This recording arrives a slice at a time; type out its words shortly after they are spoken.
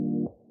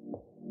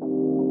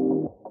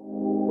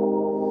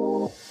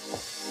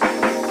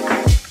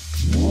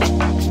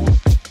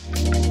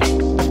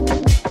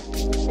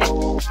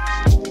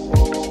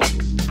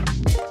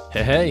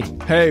Hey.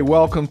 Hey,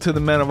 welcome to the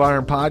Men of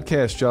Iron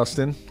podcast,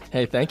 Justin.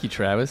 Hey, thank you,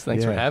 Travis.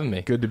 Thanks for having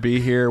me. Good to be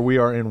here. We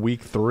are in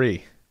week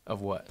 3.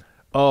 Of what?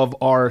 Of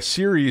our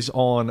series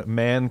on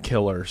man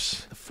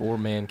killers. The 4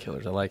 man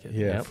killers. I like it.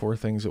 Yeah, Yep. 4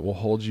 things that will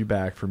hold you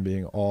back from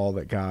being all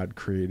that God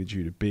created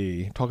you to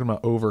be. Talking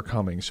about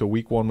overcoming. So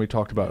week 1, we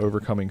talked about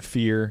overcoming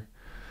fear.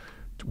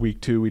 Week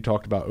 2, we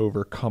talked about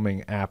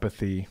overcoming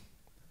apathy.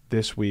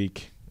 This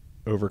week,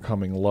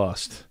 overcoming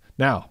lust.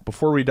 Now,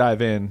 before we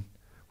dive in,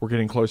 we're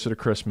getting closer to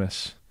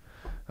Christmas.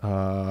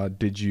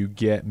 Did you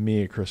get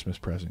me a Christmas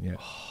present yet?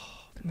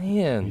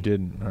 Man. You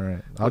didn't? All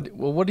right.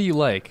 What do you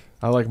like?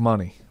 I like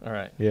money. All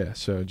right. Yeah,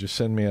 so just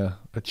send me a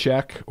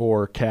check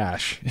or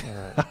cash.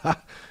 All right.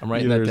 I'm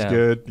writing that Either's down.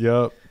 good.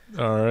 Yep.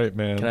 All right,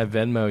 man. Can I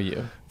Venmo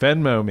you?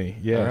 Venmo me.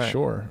 Yeah, Right.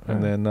 sure. All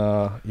And then,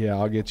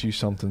 I'll get you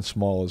something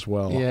small as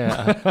well.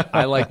 Yeah,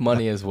 I like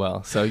money as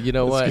well. So you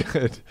know That's what?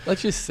 good.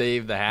 Let's just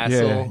save the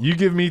hassle. Yeah, you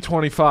give me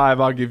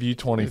 25, I'll give you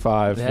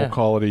 25. Yeah. We'll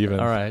call it even.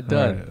 All right,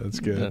 done. All right, that's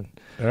good. Done.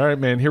 All right,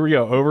 man. Here we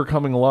go.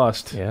 Overcoming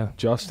lust. Yeah.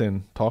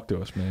 Justin, talk to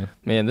us, man.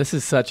 Man, this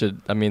is such a,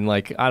 I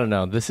don't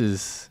know. This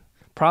is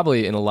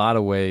probably in a lot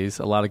of ways,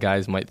 a lot of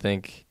guys might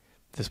think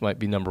this might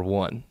be number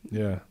 1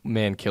 Yeah.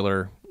 man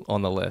killer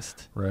on the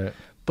list. Right.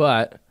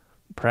 But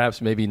perhaps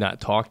maybe not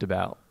talked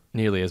about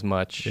nearly as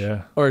much.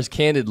 Yeah. Or as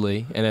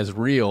candidly and as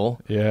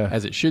real Yeah.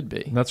 as it should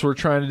be. And that's what we're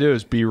trying to do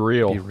is be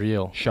real. Be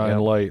real. Shine Yep.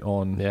 light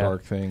on Yeah.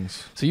 dark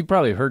things. So you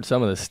probably heard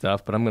some of this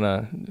stuff, but I'm going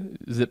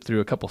to zip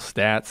through a couple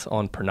stats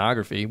on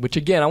pornography, which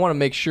again, I want to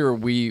make sure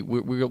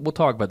we'll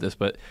talk about this,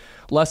 but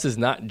lust is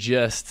not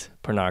just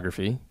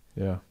pornography.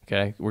 Yeah.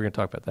 Okay. We're going to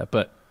talk about that.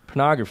 But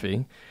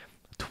pornography,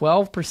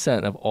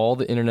 12% of all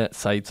the internet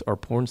sites are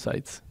porn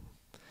sites.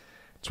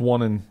 It's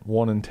 1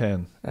 in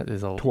 10. That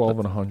is a 12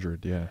 and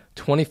 100, yeah.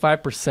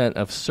 25%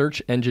 of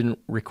search engine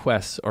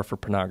requests are for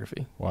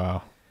pornography.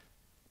 Wow.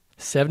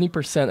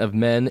 70% of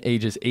men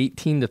ages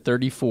 18 to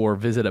 34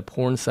 visit a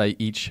porn site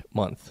each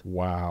month.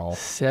 Wow.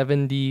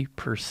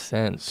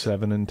 70%.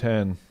 7 in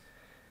 10.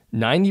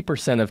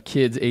 90% of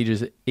kids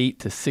ages 8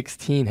 to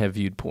 16 have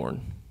viewed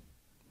porn.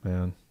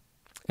 Man.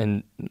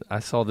 And I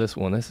saw this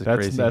one. This is That's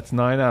crazy. That's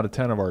 9 out of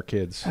 10 of our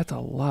kids. That's a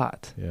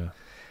lot. Yeah.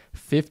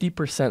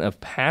 50%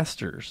 of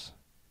pastors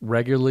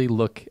regularly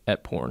look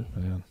at porn.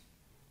 Man.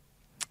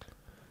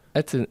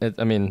 It's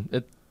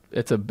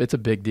a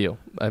big deal.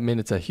 I mean,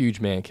 it's a huge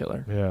man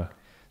killer. Yeah.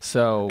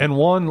 So And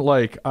one,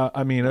 like,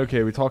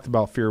 okay, we talked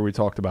about fear, we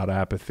talked about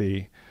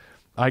apathy.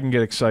 I can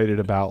get excited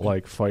about,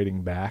 like,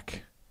 fighting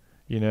back,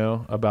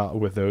 about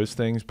with those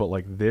things. But,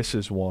 like, this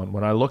is one.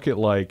 When I look at,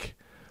 like,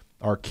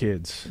 our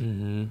kids,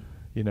 when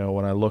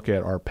I look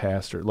at our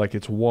pastor, like,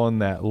 it's one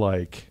that,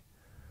 like,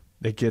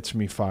 it gets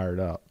me fired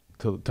up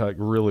to like,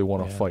 really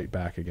want to fight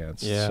back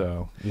against. Yeah.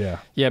 So,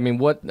 yeah. Yeah, I mean,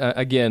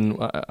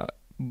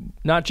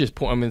 not just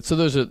porn. I mean, so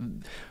those are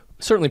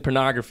certainly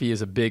pornography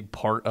is a big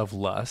part of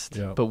lust.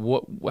 Yeah.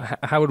 But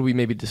how would we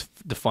maybe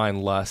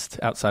define lust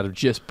outside of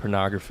just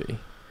pornography?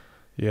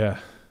 Yeah,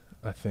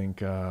 I think,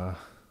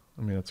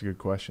 that's a good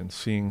question.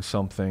 Seeing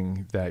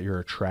something that you're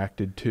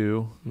attracted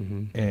to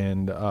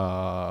and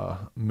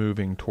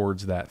moving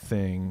towards that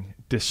thing,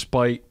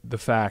 despite the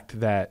fact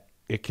that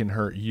it can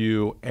hurt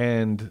you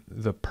and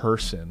the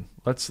person.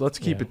 Let's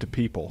keep it to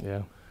people.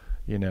 Yeah.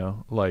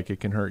 Like it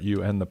can hurt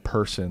you and the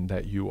person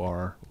that you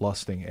are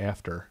lusting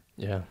after.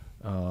 Yeah.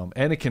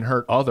 And it can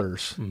hurt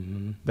others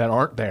that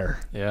aren't there.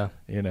 Yeah.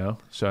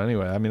 So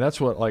anyway, I mean that's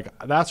what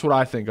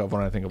I think of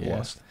when I think of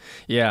lust.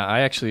 Yeah,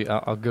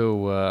 I'll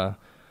go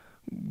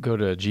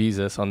to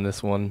Jesus on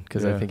this one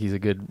because I think he's a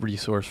good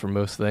resource for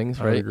most things,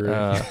 right? I agree.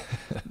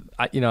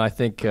 I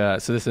think so.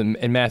 This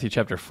in Matthew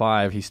chapter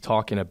 5, he's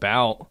talking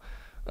about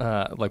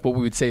like what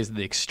we would say is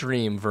the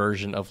extreme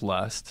version of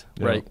lust,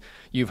 right?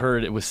 You've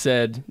heard it was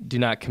said, "Do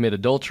not commit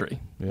adultery,"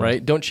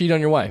 right? Don't cheat on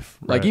your wife.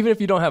 Like even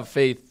if you don't have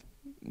faith.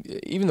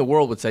 Even the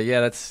world would say, yeah,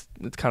 that's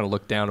kind of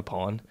looked down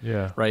upon.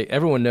 Yeah. Right?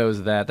 Everyone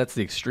knows that. That's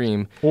the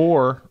extreme.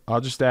 Or,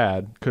 I'll just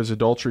add, because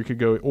adultery could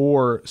go,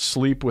 or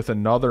sleep with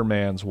another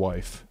man's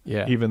wife,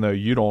 even though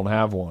you don't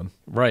have one.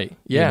 Right.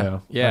 Yeah.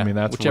 Yeah. I mean,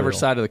 that's whichever real.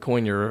 side of the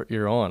coin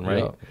you're on,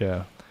 right?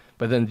 Yeah.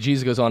 But then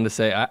Jesus goes on to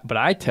say, but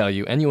I tell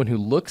you, anyone who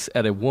looks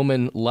at a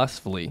woman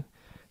lustfully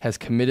has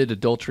committed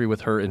adultery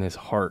with her in his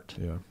heart.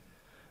 Yeah.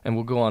 And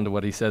we'll go on to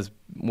what he says,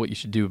 what you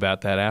should do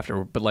about that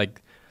after. But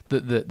like,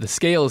 the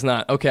scale is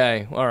not,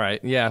 okay, all right,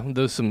 yeah,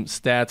 those some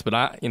stats, but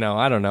I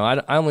don't know.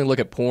 I only look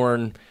at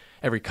porn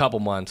every couple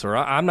months, or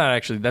I'm not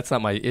actually, that's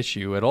not my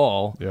issue at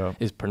all,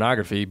 is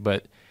pornography.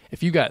 But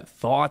if you got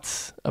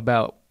thoughts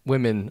about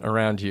women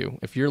around you,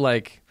 if you're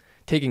like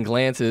taking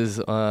glances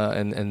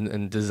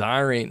and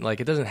desiring, like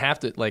it doesn't have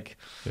to, like,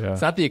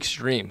 it's not the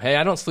extreme. Hey,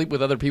 I don't sleep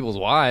with other people's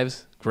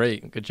wives.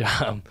 Great, good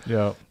job.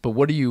 Yeah. But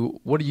what are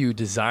you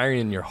desiring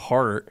in your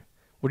heart?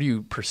 What are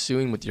you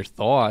pursuing with your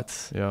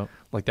thoughts? Yeah.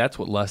 Like that's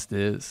what lust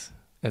is.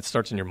 It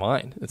starts in your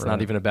mind. It's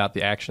not even about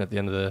the action at the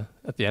end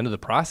of the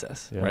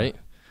process, right?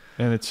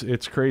 And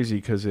it's crazy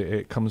because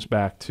it comes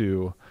back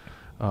to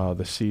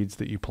the seeds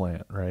that you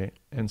plant, right?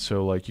 And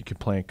so like you can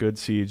plant good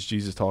seeds.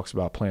 Jesus talks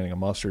about planting a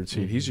mustard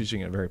seed. He's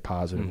using it in a very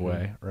positive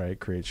way, right?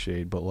 Create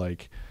shade. But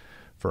like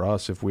for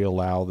us, if we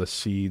allow the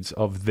seeds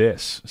of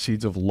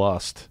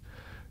lust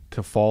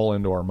to fall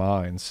into our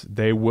minds,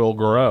 they will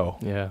grow.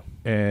 Yeah.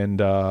 And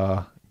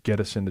get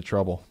us into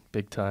trouble.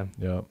 Big time.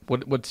 Yeah.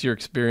 What's your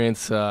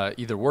experience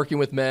either working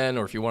with men,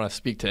 or if you want to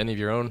speak to any of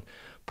your own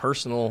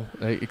personal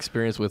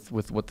experience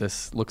with what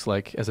this looks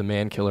like as a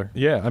man killer?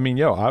 Yeah, I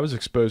mean, I was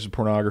exposed to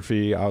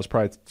pornography. I was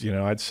probably,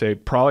 I'd say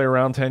probably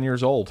around 10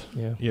 years old.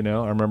 Yeah.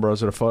 I remember I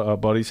was at a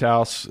buddy's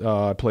house.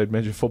 I played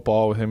midget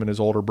football with him and his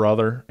older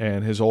brother,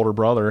 and his older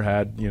brother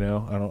had,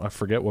 I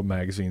forget what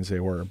magazines they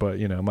were, but,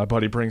 my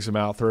buddy brings them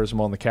out, throws them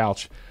on the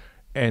couch.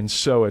 And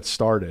so it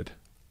started.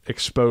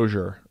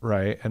 Exposure,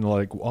 right? And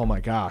like, oh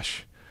my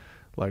gosh,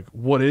 like,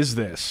 what is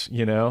this,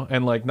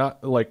 and like,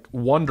 not like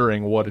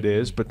wondering what it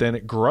is, but then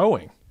it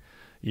growing,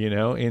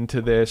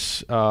 into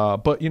this.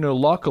 But,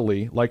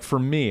 luckily, like for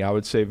me, I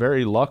would say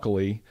very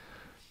luckily,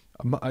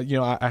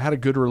 I had a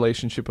good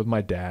relationship with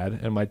my dad,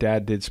 and my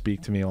dad did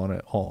speak to me on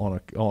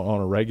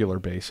a regular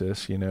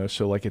basis,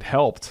 so like it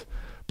helped.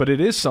 But it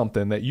is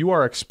something that you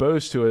are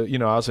exposed to.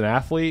 I was an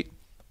athlete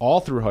all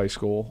through high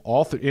school,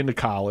 into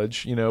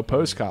college,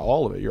 post-college,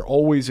 all of it. You're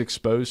always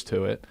exposed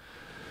to it.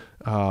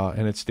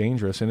 And it's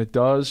dangerous, and it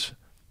does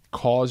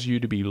cause you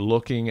to be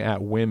looking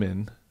at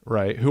women,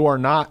 right, who are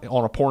not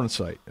on a porn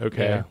site,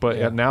 okay? Yeah,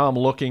 but now I'm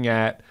looking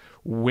at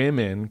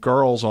women,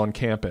 girls on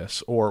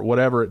campus or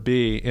whatever it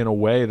be, in a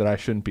way that I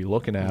shouldn't be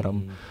looking at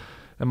them.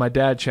 And my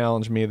dad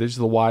challenged me. These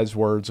are the wise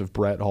words of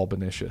Brett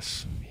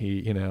Albanisius.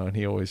 He, and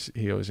he always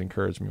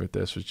encouraged me with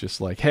this. Was just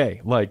like,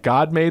 hey, like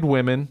God made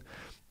women,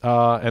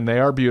 and they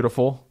are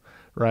beautiful,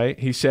 right?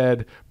 He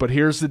said, but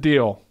here's the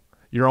deal: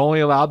 you're only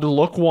allowed to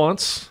look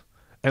once.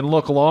 And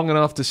look long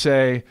enough to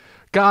say,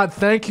 God,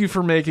 thank you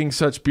for making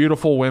such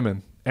beautiful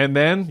women. And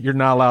then you're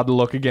not allowed to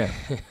look again.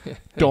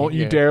 Don't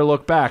you dare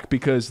look back,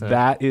 because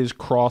that is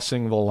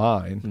crossing the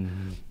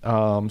line.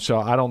 So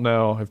I don't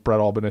know if Brett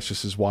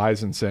Albanisius is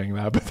wise in saying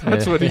that, but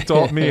that's what he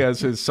taught me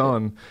as his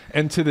son.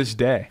 And to this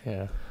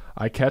day,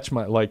 I catch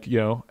my,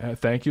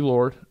 thank you,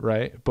 Lord,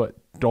 right? But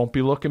don't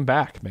be looking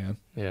back, man.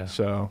 Yeah.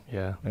 So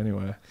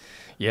anyway.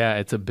 Yeah,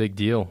 it's a big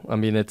deal. I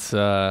mean, it's,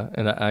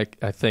 and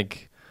I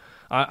think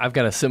I've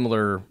got a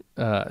similar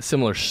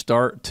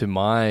start to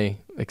my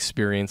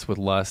experience with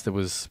lust. It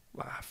was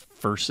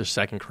first or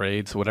second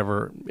grade, so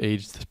whatever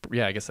age.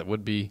 Yeah, I guess that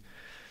would be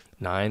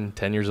 9,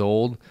 10 years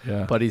old.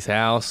 Yeah. Buddy's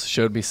house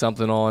showed me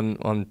something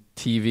on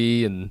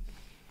TV, and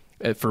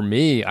for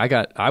me,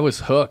 I was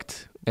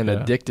hooked and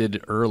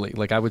addicted early.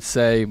 Like I would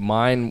say,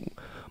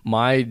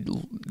 my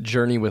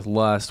journey with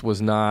lust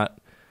was not.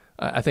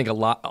 I think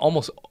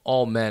almost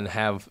all men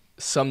have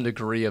some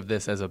degree of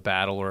this as a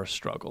battle or a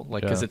struggle,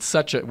 because it's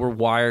we're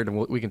wired,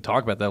 and we can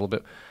talk about that a little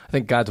bit. I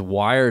think God's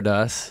wired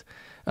us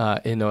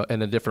in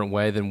a different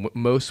way than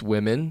most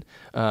women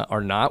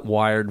are not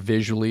wired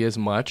visually as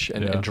much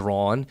and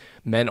drawn.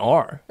 Men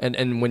are,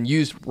 and when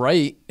used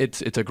right,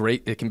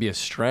 it can be a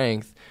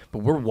strength. But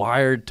we're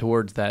wired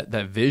towards that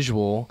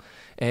visual,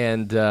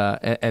 and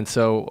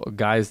so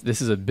guys,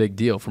 this is a big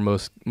deal for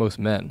most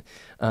men.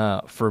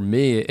 For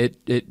me,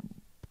 it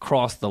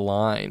crossed the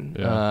line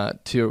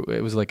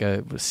it was like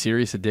a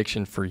serious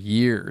addiction for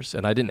years,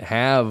 and I didn't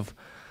have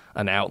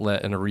an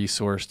outlet and a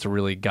resource to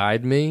really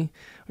guide me,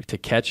 to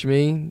catch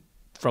me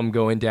from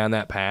going down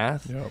that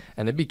path.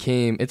 And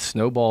it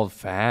snowballed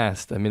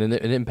fast. I mean,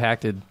 it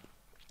impacted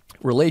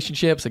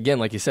relationships, again,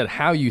 like you said,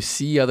 how you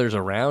see others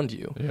around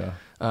you.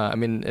 I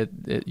mean,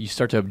 you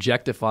start to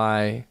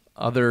objectify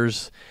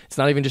others. It's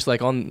not even just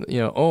like on,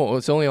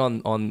 it's only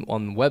on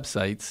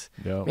websites.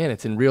 Man,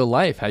 it's in real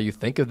life, how you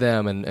think of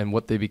them and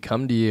what they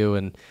become to you.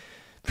 And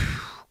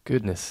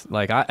goodness,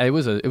 like it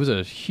was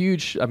a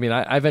huge, I mean,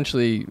 I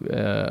eventually,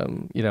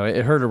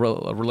 it hurt a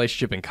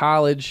relationship in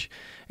college.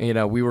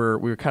 And, we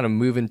were kind of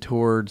moving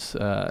towards,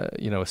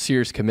 a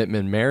serious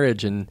commitment in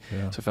marriage. And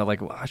so I felt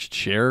like, well, I should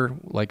share,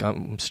 like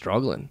I'm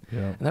struggling.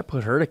 And that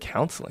put her to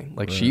counseling.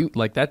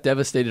 Like that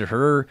devastated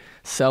her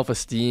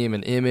self-esteem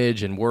and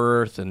image and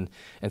worth. And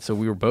so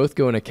we were both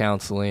going to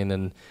counseling,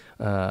 and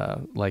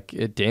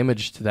it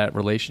damaged that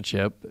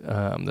relationship.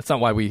 That's not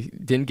why we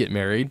didn't get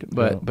married,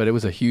 but it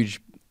was a huge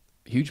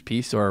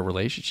piece to our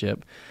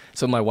relationship.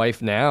 So my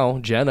wife now,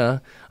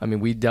 Jenna, I mean,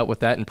 we dealt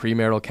with that in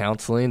premarital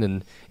counseling,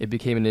 and it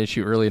became an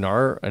issue early in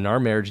our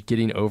marriage,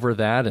 getting over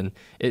that, and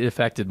it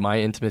affected my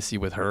intimacy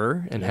with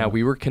her and how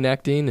we were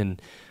connecting,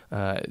 and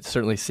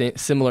certainly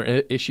similar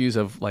issues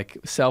of like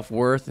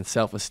self-worth and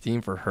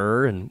self-esteem for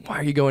her, and why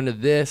are you going to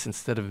this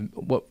instead of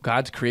what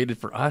God's created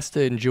for us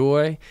to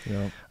enjoy?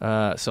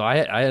 So I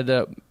ended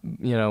up,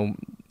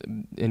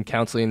 in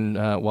counseling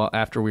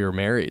after we were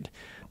married,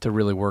 to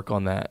really work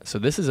on that. So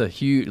this is a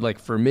huge, like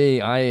for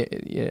me,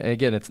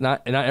 again, it's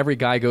not every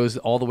guy goes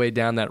all the way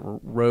down that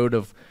road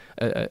of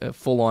a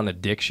full-on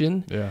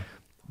addiction.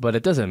 But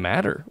it doesn't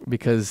matter,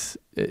 because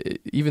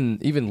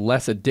even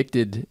less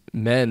addicted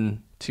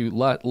men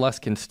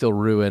lust can still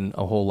ruin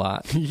a whole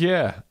lot.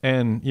 Yeah,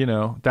 and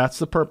that's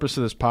the purpose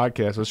of this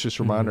podcast. Let's just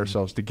remind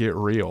ourselves to get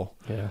real.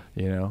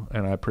 Yeah.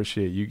 And I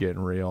appreciate you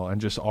getting real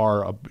and just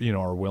our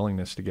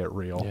willingness to get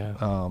real.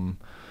 Yeah.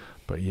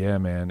 But yeah,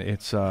 man,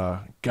 it's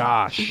a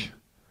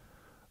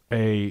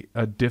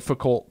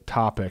difficult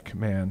topic,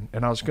 man.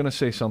 And I was going to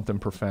say something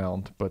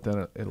profound, but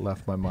then it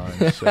left my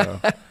mind. So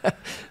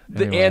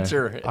anyway,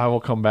 answer. I will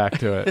come back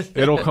to it.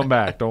 It'll come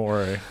back. Don't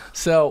worry.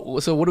 So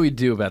what do we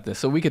do about this?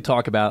 So we could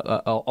talk about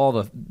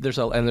there's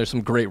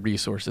some great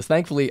resources.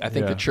 Thankfully, I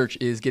think the church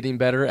is getting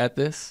better at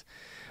this.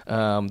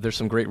 There's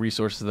some great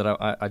resources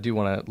that I do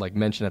want to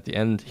mention at the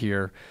end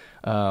here.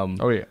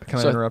 Can I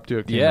interrupt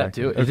you? Yeah,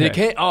 do it.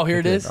 Okay. Here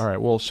it is. All right.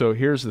 Well, so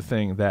here's the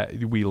thing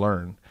that we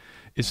learn.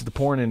 Is the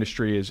porn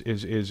industry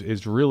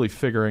is really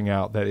figuring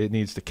out that it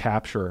needs to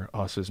capture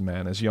us as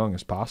men as young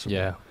as possible.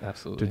 Yeah,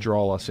 absolutely. To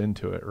draw us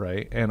into it,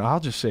 right? And I'll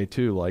just say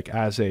too,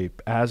 as a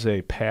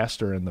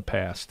pastor in the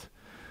past,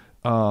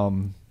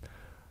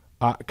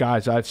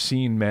 guys, I've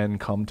seen men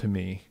come to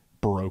me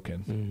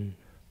broken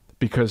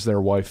because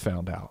their wife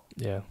found out.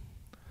 Yeah.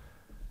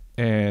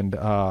 And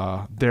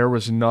there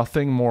was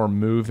nothing more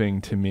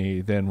moving to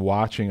me than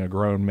watching a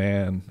grown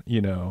man,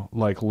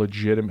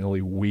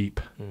 legitimately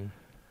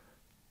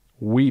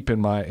weep in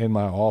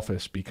my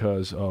office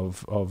because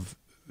of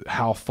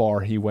how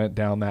far he went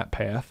down that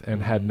path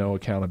and had no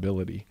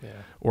accountability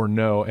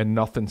and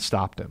nothing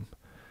stopped him.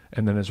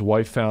 And then his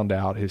wife found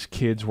out, his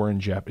kids were in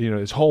jeopardy,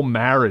 his whole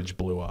marriage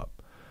blew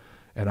up.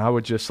 And I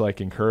would just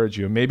encourage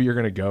you, maybe you're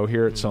going to go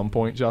here at some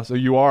point, Justin.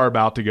 You are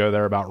about to go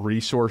there about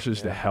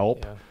resources to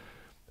help. Yeah.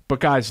 But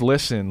guys,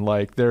 listen,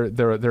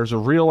 there's a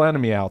real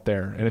enemy out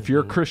there. And if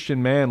you're a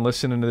Christian man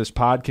listening to this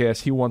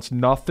podcast, he wants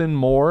nothing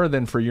more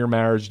than for your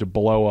marriage to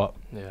blow up.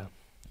 Yeah.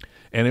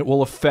 And it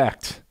will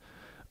affect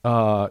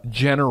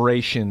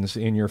generations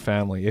in your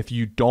family if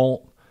you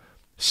don't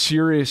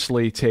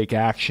seriously take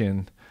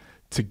action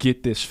to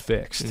get this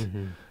fixed.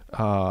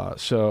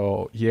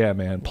 So yeah,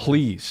 man,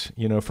 please,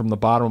 from the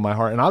bottom of my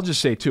heart. And I'll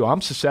just say too,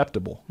 I'm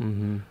susceptible,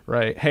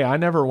 right? Hey, I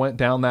never went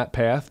down that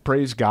path.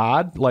 Praise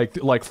God.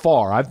 Like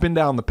far, I've been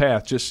down the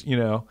path, just,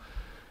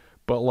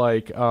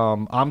 but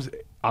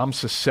I'm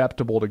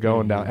susceptible to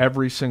going down.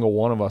 Every single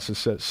one of us is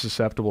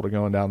susceptible to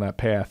going down that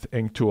path,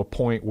 and to a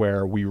point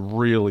where we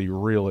really,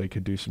 really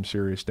could do some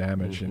serious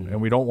damage, and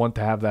we don't want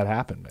to have that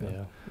happen, man.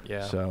 Yeah.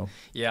 Yeah. So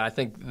I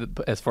think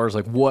as far as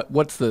what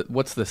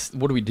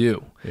do we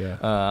do?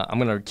 Yeah. I'm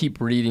gonna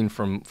keep reading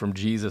from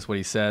Jesus what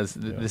he says.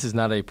 This is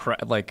not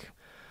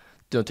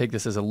don't take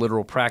this as a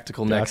literal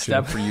practical next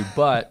step for you,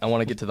 but I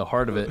want to get to the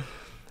heart of it.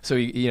 So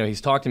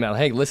he's talking about,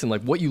 hey, listen,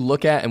 what you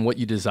look at and what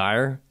you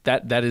desire,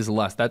 that is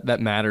lust. That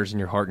matters in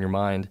your heart and your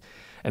mind.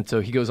 And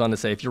so he goes on to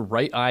say, if your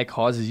right eye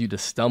causes you to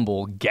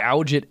stumble,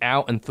 gouge it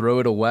out and throw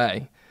it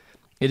away.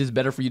 It is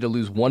better for you to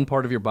lose one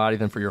part of your body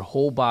than for your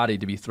whole body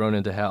to be thrown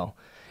into hell.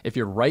 If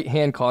your right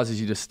hand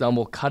causes you to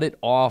stumble, cut it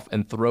off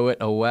and throw it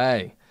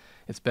away.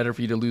 It's better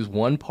for you to lose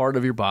one part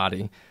of your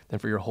body than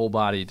for your whole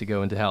body to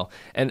go into hell.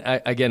 And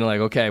again,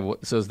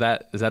 so is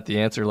that the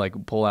answer?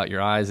 Pull out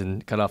your eyes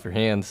and cut off your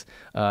hands.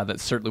 That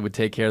certainly would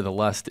take care of the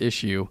lust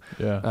issue.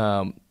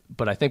 Yeah.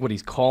 But I think what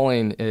he's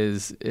calling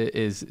is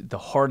the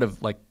heart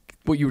of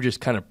what you were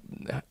just kind of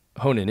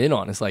honing in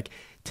on. Is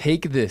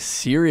take this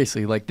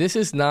seriously. This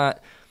is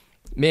not.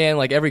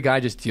 Man, every guy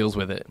just deals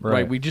with it,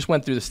 right? We just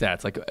went through the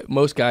stats.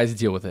 Most guys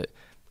deal with it.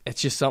 It's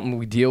just something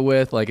we deal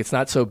with. It's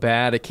not so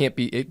bad. It can't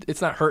be.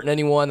 It's not hurting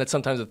anyone. That's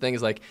sometimes the thing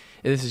is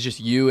this is just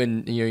you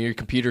and your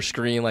computer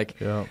screen.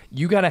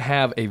 You got to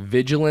have a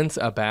vigilance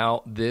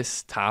about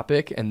this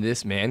topic and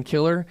this man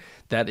killer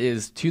that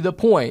is to the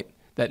point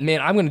that, man,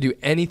 I'm going to do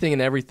anything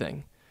and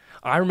everything.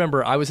 I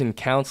remember I was in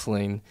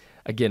counseling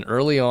again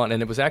early on,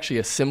 and it was actually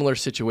a similar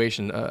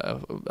situation.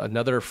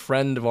 Another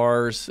friend of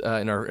ours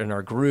in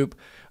our group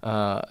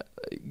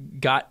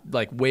got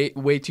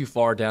way too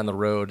far down the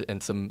road,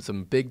 and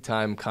some big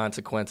time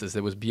consequences.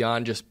 It was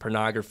beyond just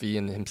pornography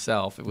and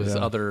himself. It was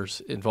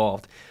others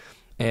involved,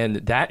 and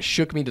that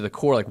shook me to the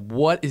core.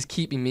 What is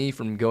keeping me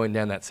from going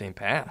down that same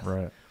path?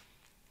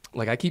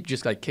 Right. I keep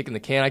just kicking the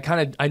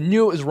can. I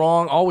knew it was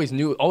wrong. Always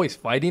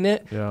fighting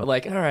it. Yeah.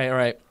 But all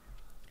right.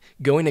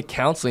 Going to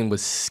counseling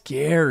was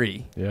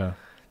scary. Yeah.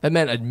 That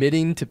meant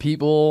admitting to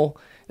people.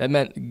 That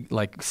meant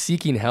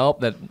seeking help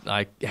that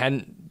I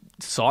hadn't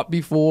sought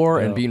before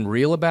and being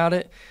real about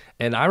it.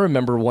 And I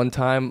remember one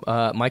time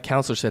my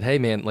counselor said, hey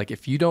man,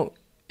 if you don't,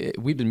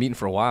 we've been meeting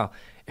for a while.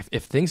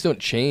 If things don't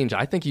change,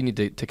 I think you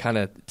need to kind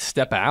of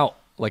step out.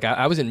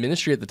 I was in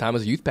ministry at the time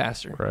as a youth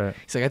pastor. Right.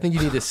 He's I think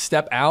you need to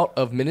step out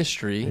of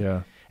ministry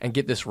and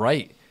get this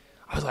right.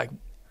 I was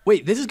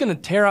wait, this is going to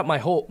tear up my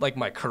whole,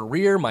 my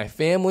career, my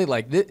family,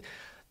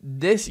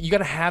 this, you got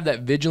to have that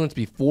vigilance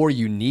before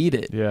you need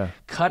it. Yeah.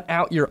 Cut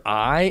out your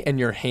eye and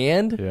your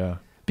hand. Yeah.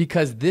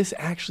 Because this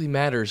actually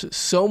matters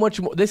so much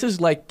more. This is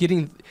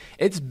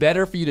it's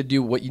better for you to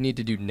do what you need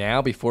to do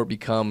now before it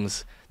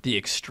becomes the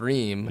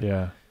extreme.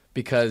 Yeah.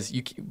 Because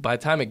by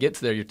the time it gets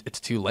there,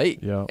 it's too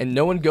late. Yeah. And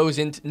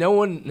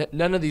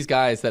none of these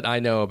guys that I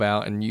know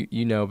about and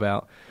you know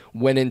about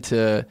went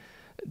into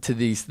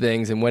these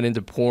things and went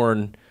into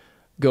porn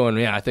going,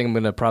 yeah, I think I'm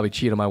going to probably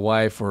cheat on my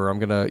wife, or I'm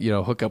going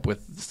to, hook up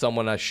with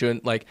someone I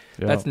shouldn't. Like,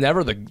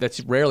 that's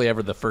rarely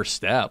ever the first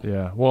step.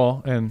 Yeah.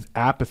 Well, and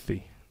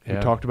apathy. Yeah.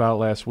 We talked about it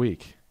last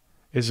week.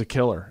 Is a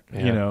killer.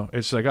 Yeah.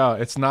 It's like, oh,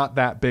 it's not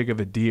that big of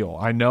a deal.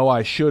 I know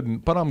I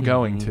shouldn't, but I'm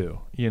going to,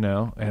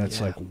 and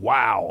it's like,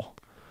 wow.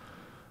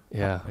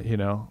 Yeah.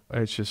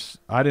 It's just,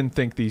 I didn't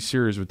think these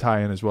series would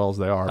tie in as well as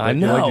they are. But I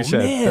know. Like you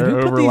said, man,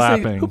 they're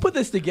overlapping. Who put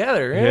this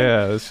together? Man?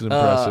 Yeah, this is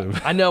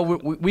impressive. I know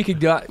we could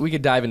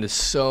dive into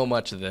so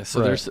much of this.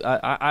 So Right.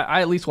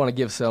 I at least want to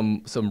give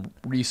some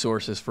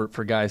resources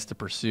for guys to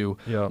pursue.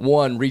 Yeah.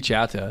 One, reach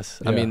out to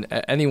us. I Yeah. mean,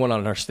 anyone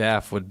on our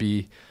staff would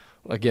be,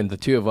 again, the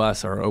two of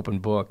us are open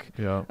book,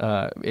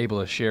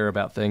 able to share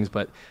about things.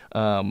 But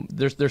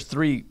there's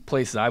three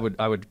places I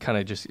would kind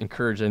of just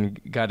encourage any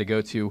guy to go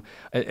to.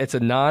 It's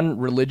a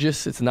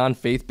non-religious, it's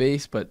non-faith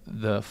based, but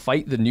the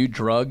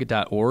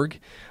fightthenewdrug.org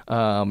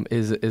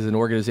is an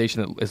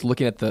organization that is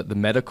looking at the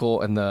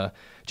medical and the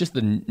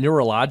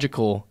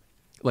neurological.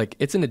 Like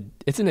it's an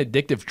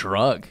addictive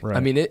drug. Right. I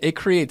mean, it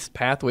creates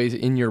pathways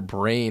in your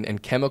brain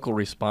and chemical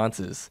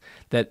responses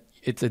that.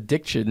 It's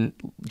addiction,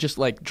 just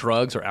like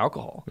drugs or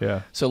alcohol.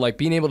 Yeah. So like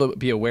being able to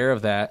be aware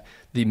of that,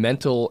 the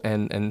mental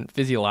and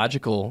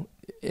physiological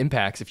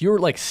impacts. If you're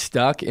like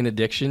stuck in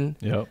addiction,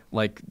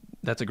 like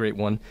that's a great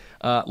one.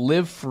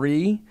 Live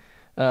Free,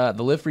 the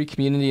Live Free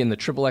community and the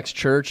XXX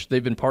Church,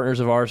 they've been partners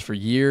of ours for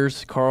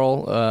years.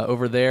 Carl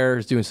over there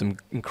is doing some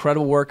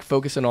incredible work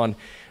focusing on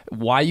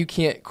why you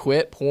can't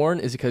quit porn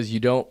is because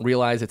you don't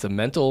realize there's a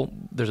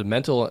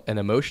mental and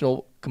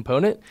emotional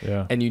component,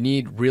 and you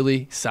need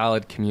really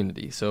solid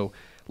community. So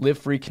Live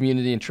Free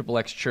community and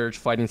XXX Church,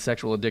 fighting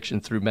sexual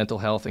addiction through mental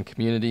health and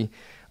community.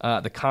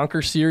 The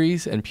Conquer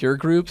series and Pure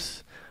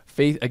Groups,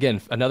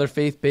 another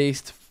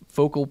faith-based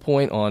focal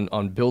point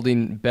on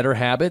building better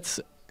habits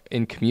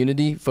in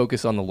community,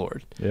 focus on the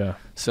Lord. Yeah.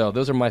 So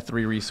those are my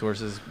three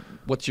resources.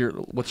 What's your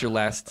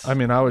last? I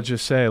mean, I would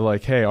just say,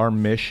 like, hey, our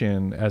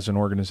mission as an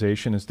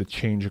organization is to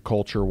change a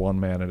culture one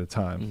man at a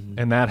time. Mm-hmm.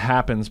 And that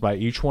happens by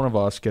each one of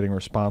us getting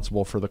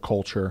responsible for the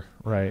culture,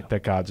 right,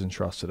 that God's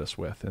entrusted us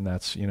with. And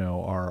that's,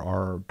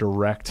 our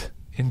direct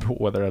input,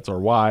 whether that's our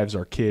wives,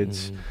 our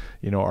kids,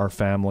 our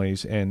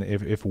families. And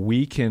if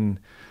we can,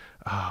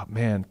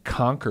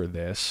 conquer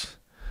this,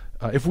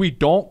 if we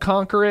don't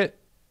conquer it,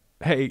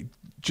 hey,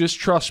 just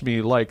trust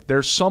me, like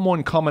there's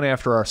someone coming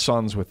after our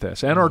sons with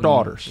this and our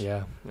daughters.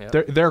 Yeah.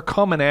 They're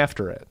coming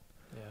after it.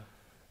 Yeah.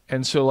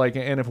 And so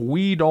and if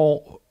we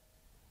don't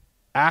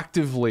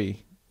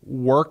actively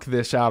work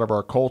this out of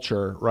our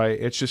culture, right,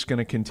 it's just going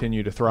to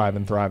continue to thrive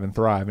and thrive and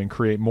thrive and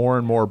create more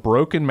and more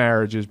broken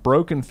marriages,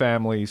 broken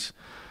families,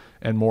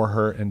 and more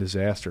hurt and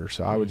disaster.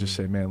 So I would just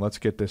say, man, let's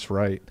get this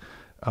right.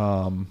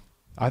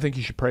 I think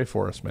you should pray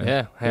for us, man.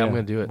 Yeah. Hey, I'm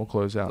going to do it. We'll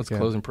close out. Let's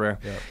close in prayer.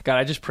 Yeah. God,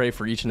 I just pray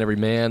for each and every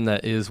man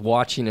that is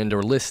watching and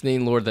or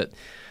listening, Lord, that,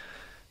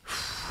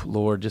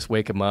 Lord, just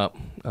wake them up.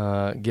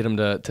 Get them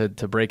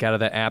to break out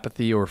of that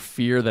apathy or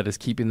fear that is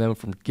keeping them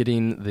from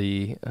getting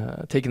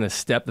taking the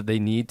step that they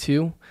need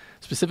to,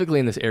 specifically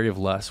in this area of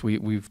lust.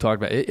 We've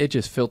talked about it. It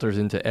just filters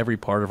into every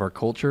part of our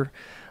culture.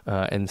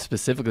 And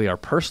specifically our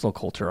personal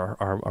culture,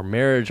 our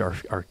marriage,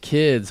 our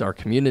kids, our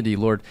community.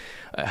 Lord,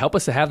 help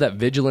us to have that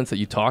vigilance that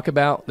you talk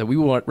about, that we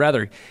would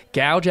rather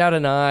gouge out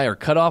an eye or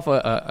cut off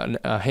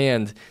a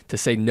hand to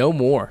say no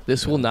more.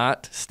 This will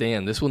not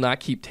stand. This will not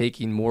keep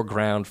taking more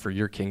ground for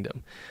your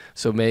kingdom.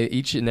 So may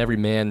each and every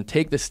man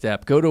take the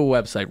step, go to a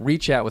website,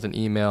 reach out with an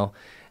email,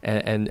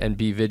 and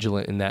be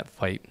vigilant in that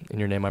fight. In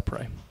your name I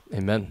pray.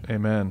 Amen.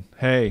 Amen.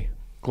 Hey,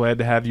 glad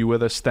to have you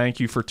with us. Thank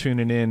you for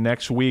tuning in.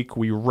 Next week,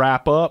 we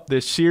wrap up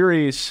this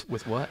series.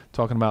 With what?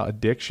 Talking about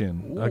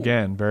addiction. Ooh.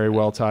 Again, very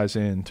well ties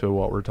into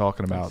what we're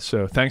talking about.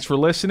 So thanks for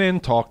listening.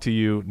 Talk to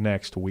you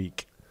next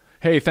week.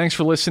 Hey, thanks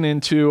for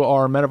listening to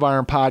our Men of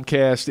Iron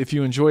podcast. If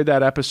you enjoyed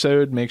that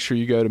episode, make sure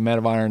you go to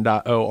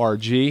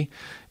menofiron.org,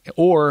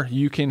 or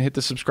you can hit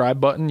the subscribe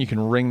button. You can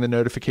ring the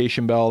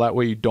notification bell. That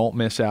way you don't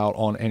miss out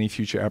on any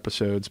future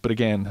episodes. But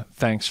again,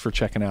 thanks for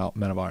checking out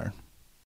Men of Iron.